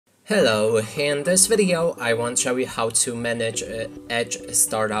Hello, in this video I want to show you how to manage Edge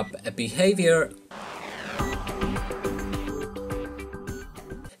startup behavior.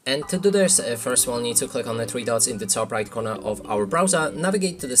 And to do this, first we'll need to click on the three dots in the top right corner of our browser,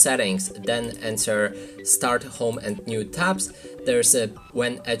 navigate to the settings, then enter Start, Home and New tabs. There's a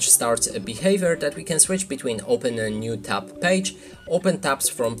when Edge starts a behavior that we can switch between open a new tab page, open tabs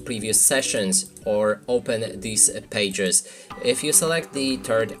from previous sessions, or open these pages. If you select the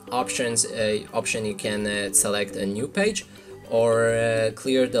third option, you can select a new page or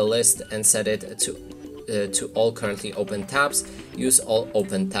clear the list and set it to all currently open tabs. Use all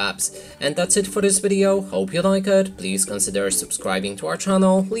open tabs. And that's it for this video. Hope you like it. Please consider subscribing to our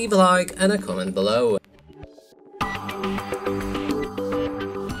channel, leave a like and a comment below.